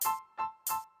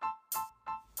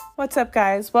What's up,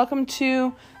 guys? Welcome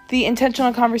to the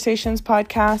Intentional Conversations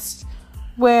podcast,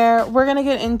 where we're going to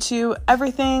get into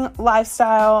everything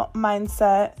lifestyle,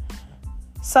 mindset,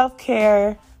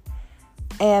 self-care,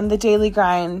 and the daily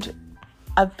grind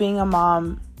of being a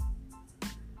mom.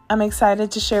 I'm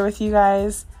excited to share with you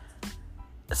guys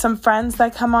some friends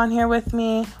that come on here with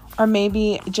me, or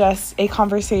maybe just a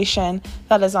conversation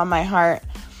that is on my heart.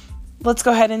 Let's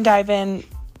go ahead and dive in